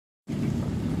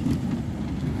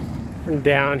We're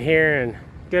down here in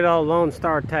good old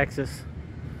Lonestar, Texas.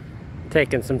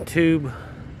 Taking some tube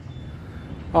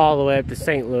all the way up to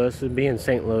St. Louis. We'll be in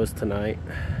St. Louis tonight.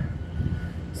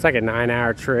 It's like a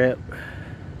 9-hour trip.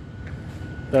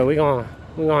 But we're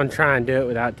gonna try and do it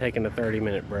without taking a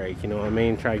 30-minute break, you know what I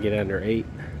mean? Try to get under 8.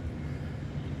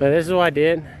 But this is what I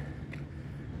did.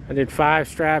 I did 5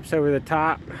 straps over the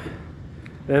top.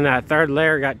 Then that third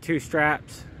layer got 2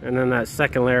 straps. And then that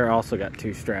second layer also got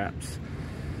 2 straps.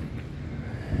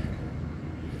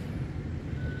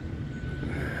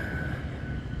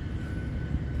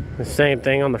 The same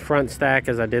thing on the front stack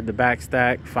as I did the back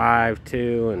stack. 5,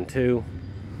 2, and 2.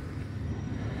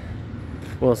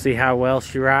 We'll see how well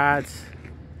she rides.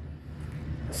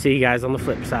 See you guys on the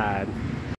flip side.